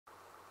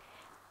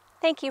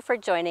Thank you for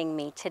joining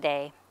me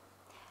today.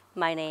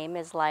 My name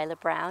is Lila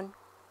Brown,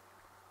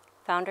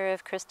 founder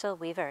of Crystal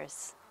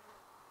Weavers.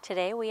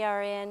 Today we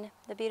are in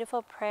the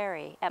beautiful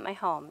prairie at my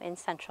home in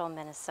central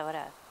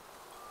Minnesota.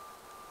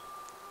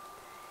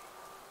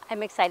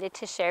 I'm excited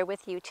to share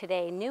with you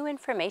today new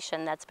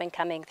information that's been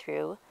coming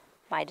through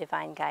my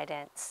divine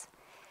guidance.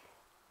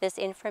 This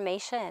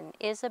information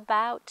is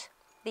about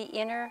the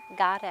inner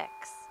Goddex.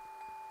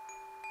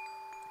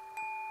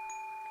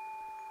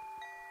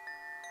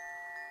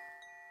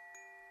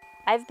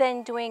 I've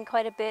been doing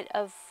quite a bit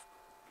of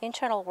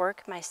internal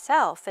work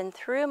myself, and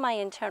through my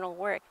internal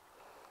work,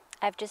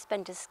 I've just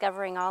been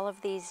discovering all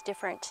of these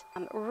different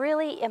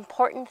really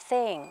important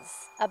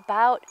things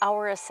about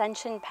our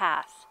ascension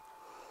path.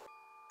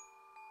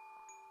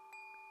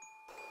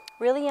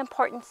 Really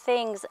important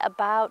things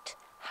about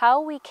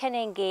how we can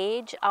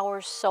engage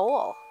our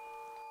soul.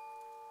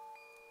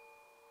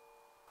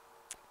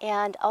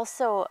 And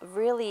also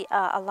really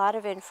a lot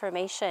of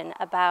information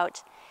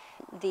about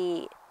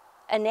the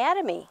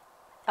anatomy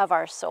of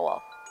our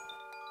soul.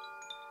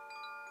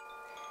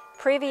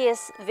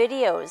 Previous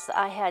videos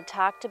I had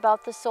talked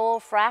about the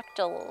soul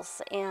fractals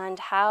and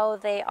how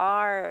they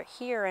are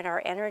here in our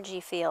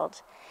energy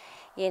field,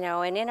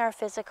 and in our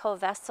physical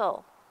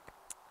vessel.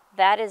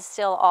 That is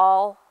still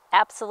all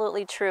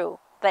absolutely true,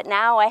 but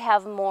now I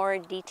have more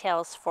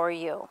details for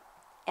you,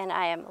 and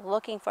I am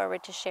looking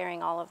forward to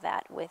sharing all of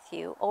that with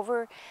you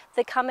over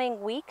the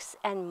coming weeks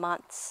and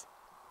months.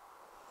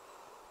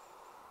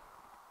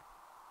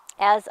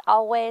 As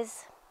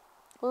always,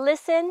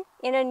 listen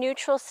in a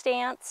neutral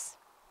stance,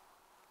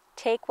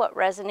 take what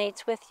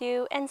resonates with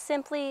you, and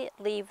simply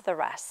leave the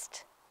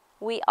rest.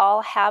 We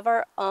all have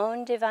our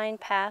own divine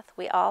path.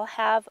 We all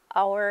have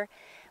our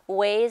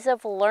ways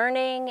of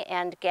learning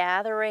and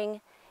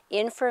gathering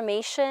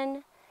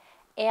information,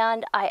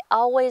 and I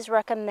always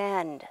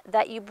recommend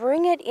that you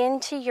bring it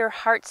into your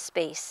heart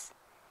space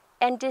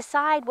and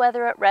decide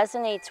whether it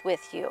resonates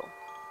with you.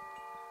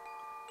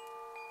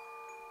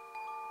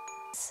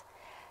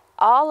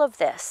 All of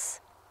this,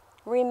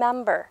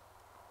 remember,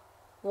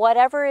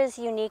 whatever is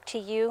unique to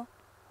you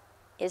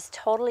is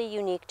totally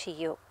unique to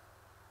you.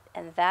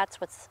 And that's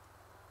what's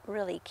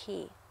really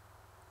key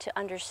to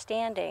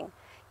understanding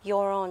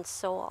your own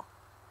soul.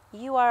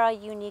 You are a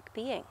unique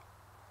being.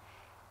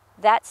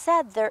 That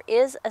said, there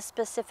is a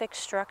specific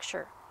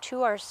structure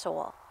to our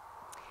soul.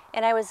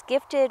 And I was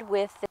gifted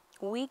with,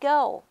 we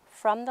go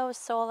from those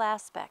soul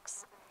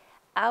aspects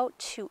out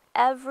to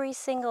every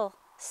single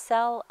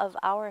cell of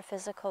our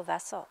physical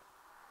vessel.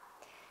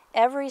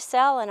 Every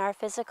cell in our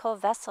physical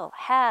vessel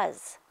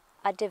has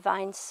a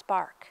divine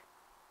spark.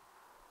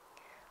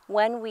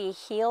 When we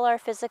heal our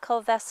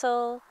physical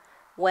vessel,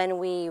 when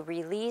we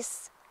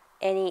release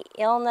any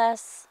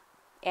illness,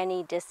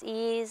 any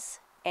disease,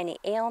 any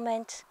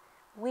ailment,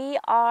 we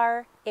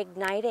are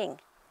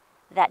igniting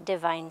that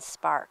divine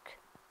spark.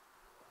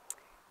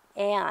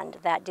 And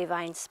that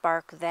divine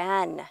spark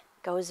then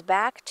goes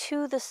back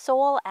to the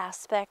soul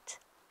aspect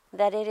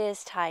that it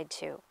is tied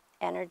to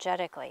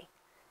energetically.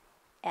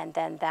 And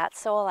then that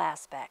soul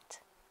aspect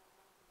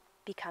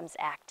becomes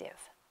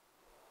active.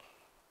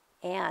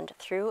 And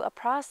through a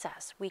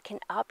process, we can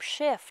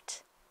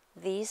upshift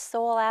these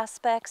soul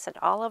aspects and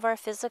all of our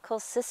physical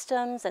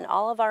systems and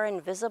all of our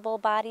invisible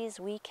bodies.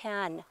 We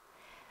can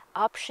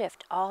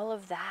upshift all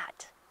of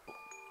that.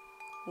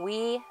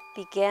 We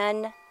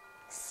begin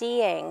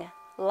seeing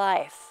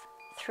life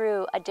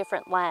through a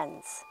different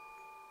lens.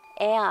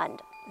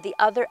 And the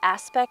other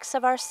aspects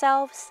of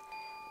ourselves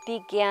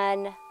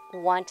begin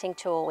wanting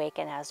to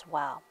awaken as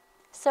well.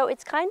 So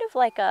it's kind of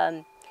like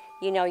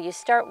you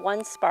start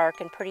one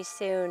spark and pretty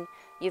soon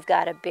you've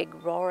got a big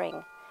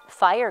roaring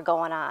fire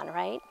going on,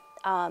 right?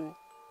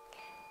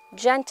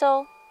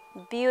 Gentle,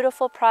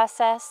 beautiful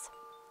process.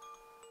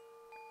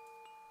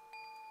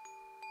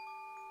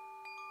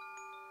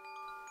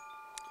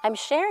 I'm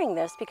sharing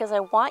this because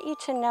I want you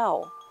to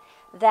know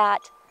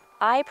that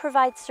I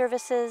provide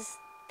services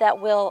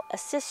that will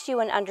assist you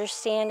in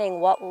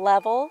understanding what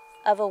level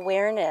of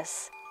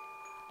awareness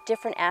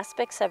different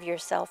aspects of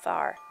yourself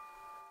are.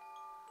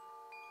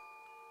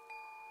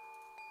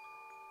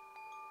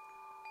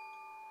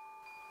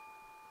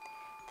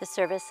 The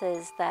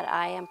services that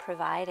I am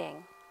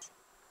providing.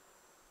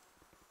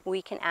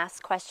 We can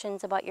ask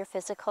questions about your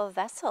physical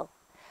vessel.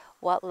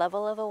 What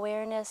level of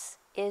awareness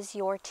is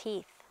your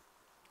teeth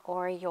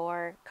or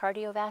your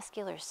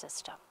cardiovascular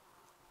system?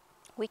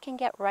 We can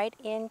get right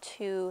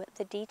into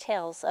the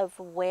details of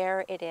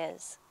where it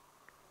is.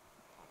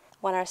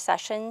 When our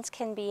sessions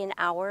can be an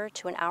hour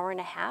to an hour and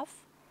a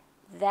half,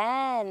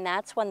 then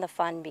that's when the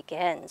fun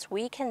begins.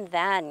 We can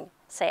then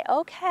say,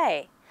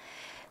 okay,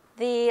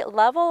 the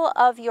level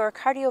of your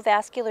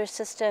cardiovascular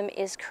system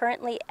is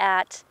currently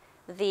at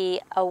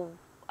the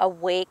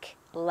awake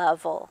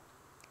level.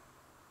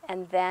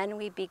 And then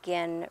we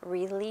begin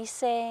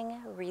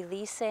releasing,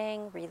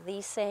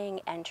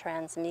 and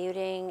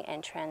transmuting,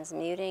 and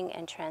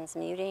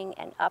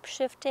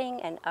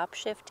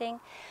upshifting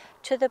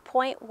to the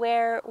point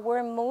where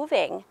we're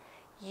moving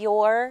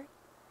your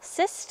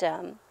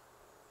system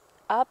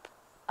up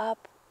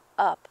up,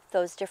 up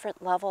those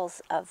different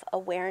levels of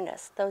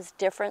awareness, those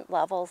different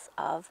levels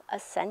of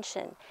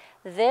ascension.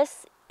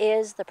 This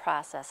is the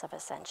process of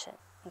ascension,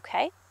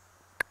 okay?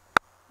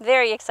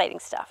 Very exciting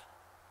stuff.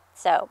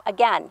 So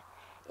again,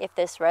 if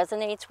this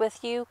resonates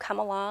with you, come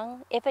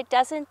along. If it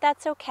doesn't,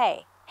 that's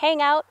okay.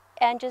 Hang out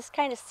and just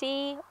kind of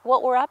see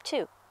what we're up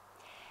to.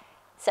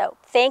 So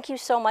thank you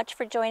so much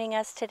for joining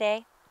us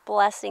today.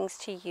 Blessings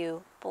to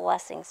you.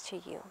 Blessings to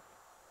you.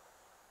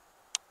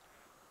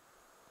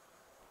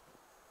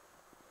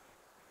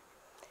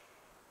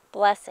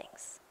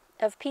 Blessings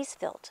of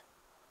peace-filled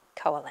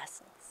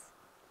coalescence.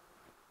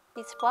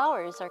 These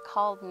flowers are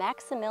called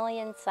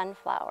Maximilian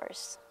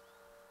sunflowers.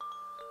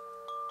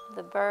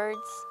 The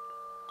birds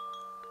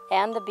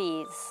and the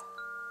bees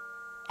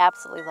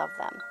absolutely love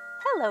them.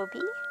 Hello,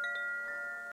 bee.